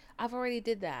money. I've already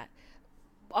did that.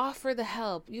 Offer the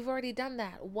help. You've already done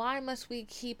that. Why must we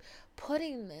keep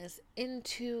putting this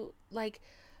into like,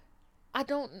 I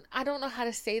don't know how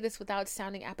to say this without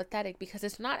sounding apathetic, because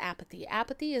it's not apathy.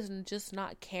 Apathy is just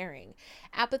not caring.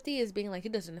 Apathy is being like,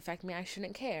 it doesn't affect me. I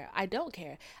shouldn't care. I don't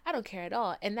care. I don't care at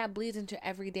all. And that bleeds into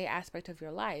everyday aspect of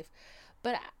your life.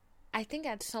 But I think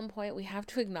at some point we have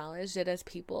to acknowledge that as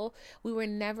people, we were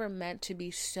never meant to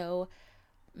be so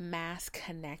mass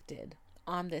connected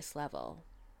on this level.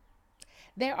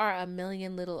 There are a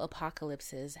million little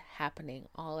apocalypses happening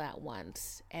all at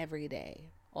once, every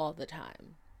day, all the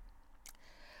time.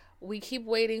 We keep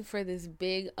waiting for this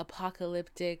big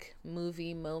apocalyptic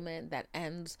movie moment that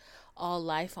ends all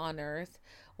life on Earth,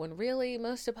 when really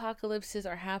most apocalypses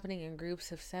are happening in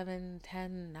groups of 7,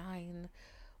 10, 9,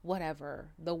 whatever.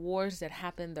 The wars that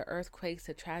happen, the earthquakes,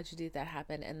 the tragedies that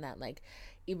happen, and that like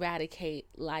eradicate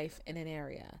life in an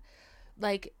area.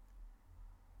 Like,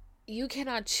 you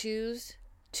cannot choose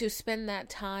to spend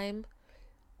that time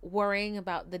worrying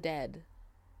about the dead.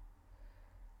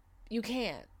 You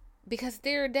can't. Because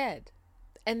they're dead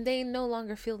and they no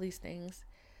longer feel these things.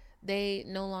 They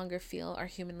no longer feel our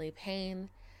humanly pain.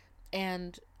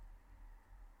 And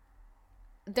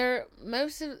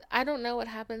I don't know what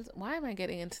happens. Why am I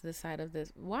getting into the side of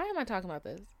this? Why am I talking about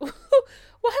this? Why am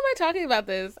I talking about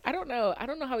this? I don't know. I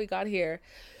don't know how we got here.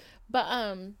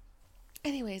 But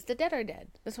anyways, the dead are dead.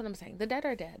 That's what I'm saying. The dead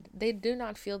are dead. They do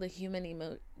not feel the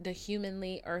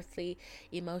humanly earthly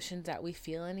emotions that we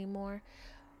feel anymore.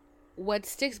 What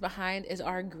sticks behind is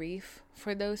our grief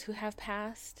for those who have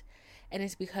passed, and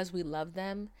it's because we love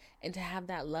them, and to have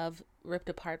that love ripped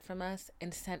apart from us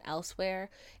and sent elsewhere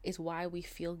is why we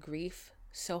feel grief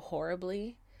so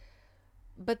horribly.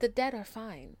 But the dead are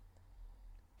fine,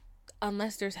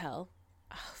 unless there's hell.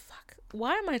 Oh fuck,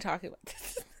 why am I talking about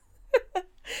this?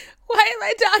 Why am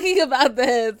I talking about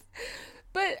this?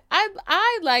 But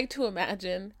I like to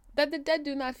imagine that the dead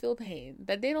do not feel pain,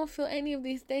 that they don't feel any of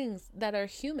these things that are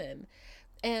human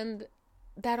and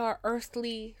that are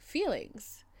earthly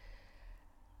feelings.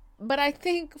 But I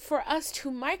think for us to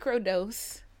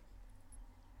microdose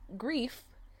grief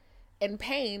and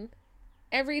pain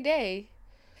every day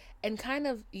and kind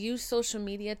of use social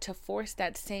media to force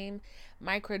that same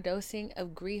microdosing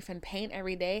of grief and pain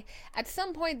every day, at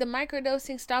some point the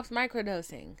microdosing stops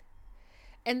microdosing.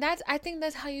 And I think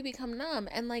that's how you become numb.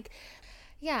 And like,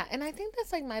 yeah, and I think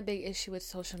that's like my big issue with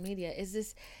social media is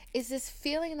this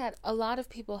feeling that a lot of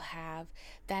people have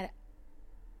that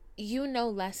you know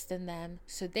less than them,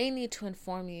 so they need to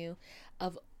inform you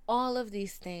of all of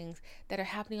these things that are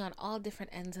happening on all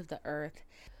different ends of the earth.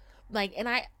 Like, and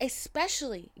I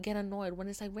especially get annoyed when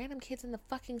it's like random kids in the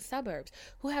fucking suburbs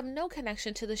who have no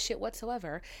connection to the shit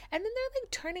whatsoever. And then they're like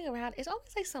turning around. It's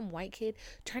always like some white kid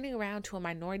turning around to a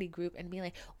minority group and being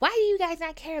like, why do you guys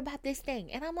not care about this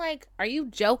thing? And I'm like, are you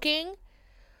joking?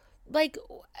 Like,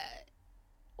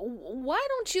 why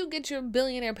don't you get your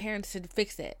billionaire parents to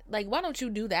fix it? Like, why don't you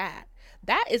do that?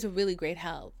 That is a really great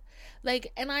help.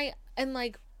 Like, and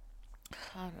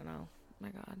I don't know. My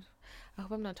God. I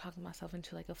hope I'm not talking myself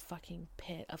into like a fucking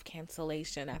pit of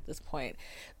cancellation at this point,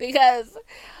 because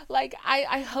like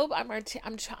I hope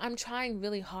I'm trying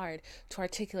really hard to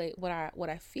articulate what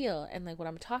I feel and like what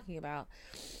I'm talking about,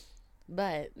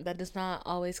 but that does not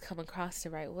always come across the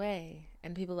right way,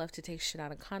 and people love to take shit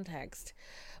out of context.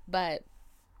 But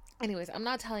anyways, I'm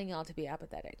not telling y'all to be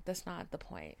apathetic. That's not the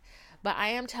point. But I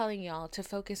am telling y'all to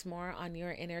focus more on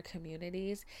your inner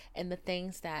communities and the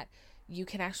things that you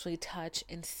can actually touch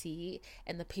and see,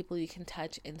 and the people you can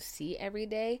touch and see every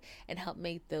day, and help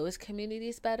make those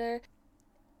communities better.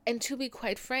 And to be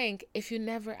quite frank, if you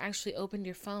never actually opened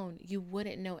your phone, you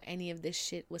wouldn't know any of this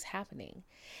shit was happening.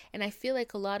 And I feel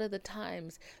like a lot of the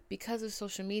times, because of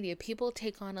social media, people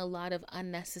take on a lot of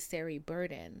unnecessary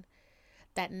burden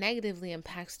that negatively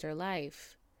impacts their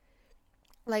life.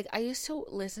 Like, I used to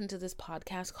listen to this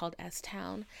podcast called S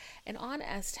Town, and on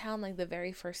S Town, like the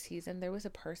very first season, there was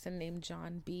a person named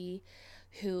John B,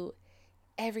 who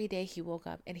every day he woke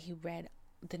up and he read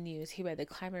the news. He read the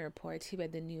climate reports. He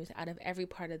read the news out of every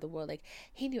part of the world. Like,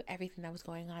 he knew everything that was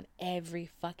going on every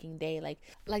fucking day.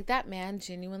 Like that man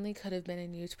genuinely could have been a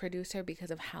news producer because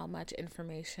of how much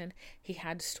information he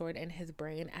had stored in his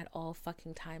brain at all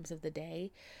fucking times of the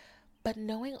day. But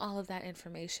knowing all of that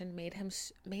information made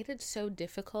it so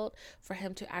difficult for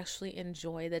him to actually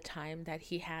enjoy the time that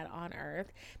he had on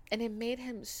earth. And it made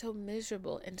him so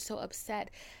miserable and so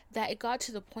upset that it got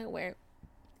to the point where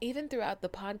even throughout the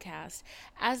podcast,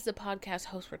 as the podcast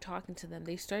hosts were talking to them,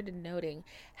 they started noting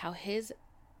how his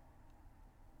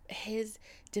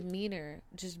demeanor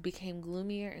just became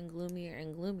gloomier and gloomier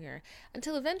and gloomier,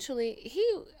 until eventually he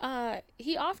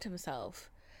offed himself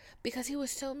because he was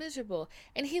so miserable.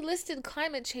 And he listed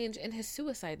climate change in his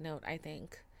suicide note, I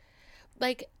think.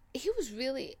 Like, he was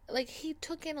really, like, he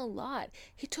took in a lot.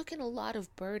 He took in a lot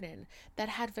of burden that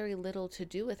had very little to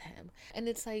do with him. And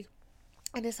it's like,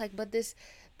 but this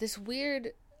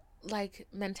weird, like,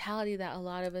 mentality that a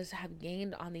lot of us have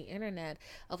gained on the internet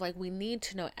of, like, we need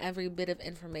to know every bit of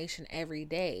information every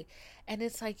day. And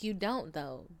it's like, you don't,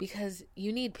 though, because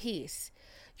you need peace.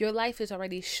 Your life is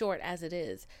already short as it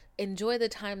is. Enjoy the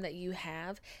time that you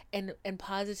have, and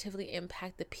positively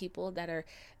impact the people that are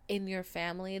in your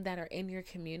family, that are in your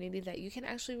community, that you can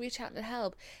actually reach out and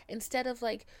help, instead of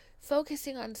like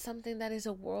focusing on something that is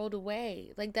a world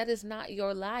away. Like, that is not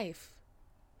your life.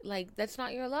 Like, that's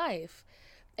not your life.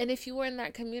 And if you were in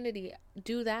that community,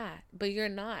 do that, but you're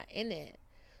not in it.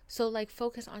 So, like,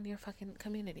 focus on your fucking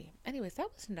community. Anyways, that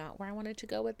was not where I wanted to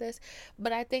go with this,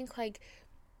 but I think like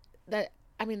that,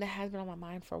 I mean, that has been on my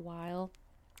mind for a while.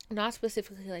 Not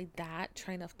specifically like that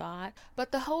train of thought,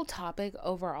 but the whole topic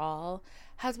overall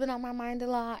has been on my mind a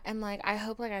lot. And like, I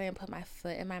hope like I didn't put my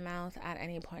foot in my mouth at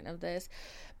any point of this,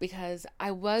 because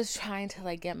I was trying to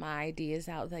like get my ideas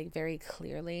out like very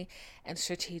clearly and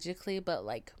strategically, but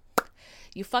like,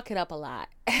 you fuck it up a lot.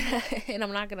 And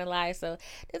I'm not gonna lie, so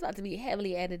it's about to be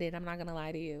heavily edited, I'm not gonna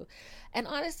lie to you. And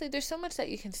honestly, there's so much that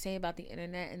you can say about the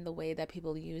internet and the way that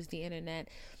people use the internet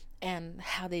and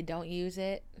how they don't use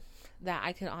it, that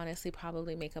I could honestly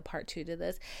probably make a part 2 to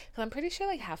this, because I'm pretty sure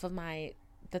like half of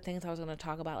the things I was going to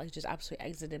talk about like just absolutely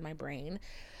exited my brain.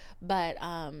 But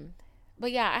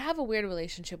yeah, I have a weird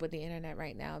relationship with the internet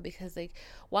right now, because like,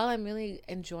 while I'm really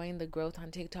enjoying the growth on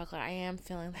TikTok, like, I am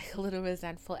feeling like a little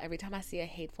resentful every time I see a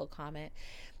hateful comment.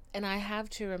 And I have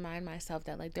to remind myself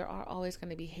that like, there are always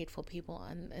going to be hateful people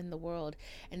in the world,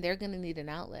 and they're going to need an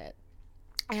outlet.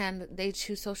 And they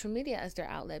choose social media as their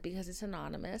outlet because it's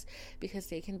anonymous, because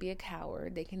they can be a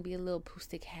coward, they can be a little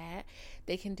pussycat,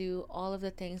 they can do all of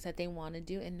the things that they want to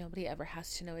do, and nobody ever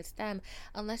has to know it's them,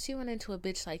 unless you run into a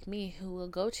bitch like me who will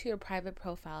go to your private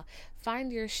profile,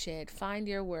 find your shit, find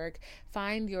your work,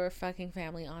 find your fucking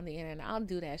family on the internet. I'll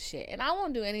do that shit, and I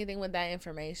won't do anything with that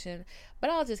information, but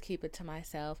I'll just keep it to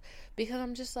myself, because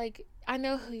I'm just like, I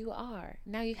know who you are.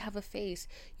 Now you have a face.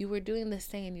 You were doing this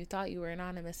thing and you thought you were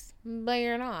anonymous, but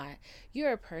you're not.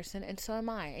 You're a person, and so am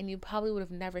I. And you probably would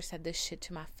have never said this shit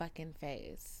to my fucking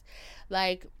face.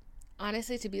 Like,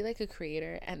 honestly, to be like a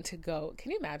creator and to go,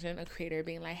 can you imagine a creator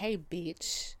being like, hey,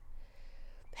 bitch.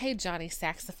 Hey, Johnny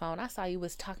Saxophone, I saw you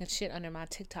was talking shit under my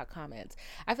TikTok comments.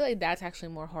 I feel like that's actually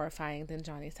more horrifying than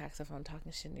Johnny Saxophone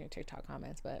talking shit in your TikTok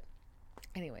comments. But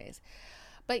anyways.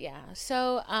 But yeah,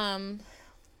 so,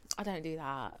 I don't do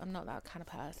that. I'm not that kind of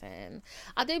person.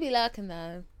 I do be lurking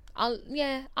though. I'll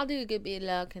do a good bit of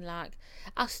lurking. Like,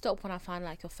 I'll stop when I find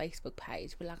like your Facebook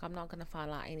page, but like, I'm not gonna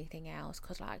find like anything else,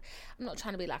 because like, I'm not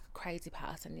trying to be like a crazy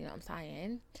person, you know what I'm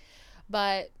saying?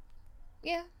 But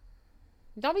yeah,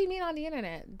 Don't be mean on the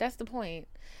internet. That's the point.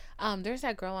 There's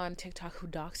that girl on TikTok who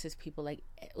doxes people like,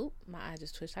 oop, my eye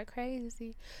just twitched like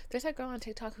crazy. There's that girl on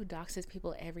TikTok who doxes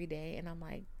people every day, and I'm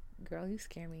like, girl, you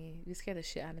scare me. You scare the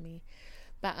shit out of me.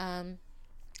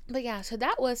 But yeah, so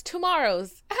that was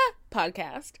tomorrow's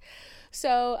podcast.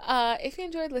 So if you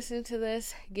enjoyed listening to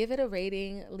this, give it a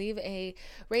rating. Leave a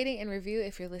rating and review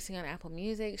if you're listening on Apple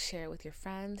Music. Share it with your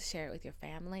friends. Share it with your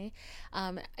family.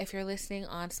 If you're listening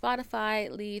on Spotify,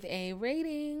 leave a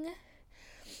rating.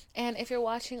 And if you're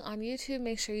watching on YouTube,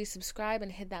 make sure you subscribe and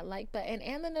hit that like button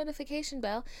and the notification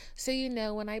bell so you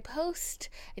know when I post,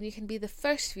 and you can be the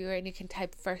first viewer and you can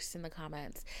type first in the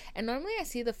comments. And normally I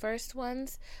see the first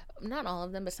ones, not all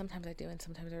of them, but sometimes I do and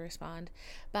sometimes I respond.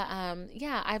 But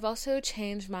yeah, I've also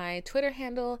changed my Twitter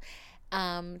handle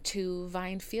to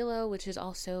Vinephilo, which is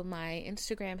also my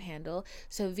Instagram handle.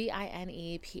 So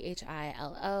VINEPHILO.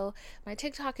 My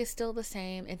TikTok is still the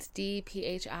same. It's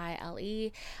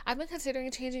DPHILE. I've been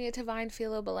considering changing it to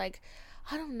Vinephilo, but like,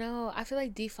 I don't know. I feel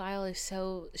like defile is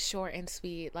so short and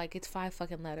sweet. Like, it's 5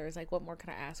 fucking letters. Like, what more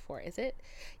can I ask for? Is it?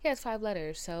 Yeah, it's 5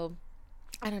 letters. So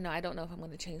I don't know. I don't know if I'm going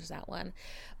to change that one.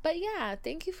 But yeah,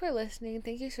 thank you for listening.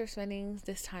 Thank you for spending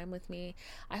this time with me.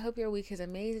 I hope your week is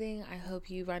amazing. I hope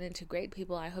you run into great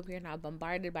people. I hope you're not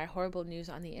bombarded by horrible news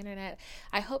on the internet.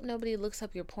 I hope nobody looks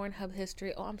up your Pornhub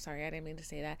history. Oh, I'm sorry. I didn't mean to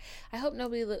say that. I hope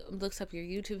nobody looks up your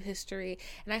YouTube history.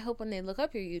 And I hope when they look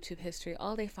up your YouTube history,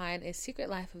 all they find is Secret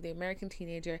Life of the American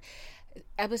Teenager,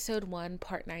 Episode 1,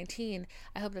 Part 19.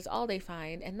 I hope that's all they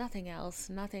find and nothing else.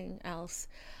 Nothing else.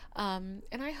 And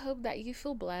I hope that you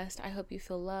feel blessed. I hope you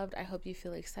feel loved. I hope you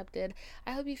feel accepted.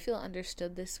 I hope you feel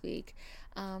understood this week.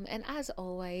 And as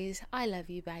always, I love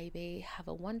you, baby. Have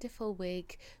a wonderful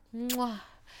week. Mwah,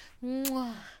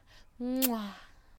 mwah, mwah.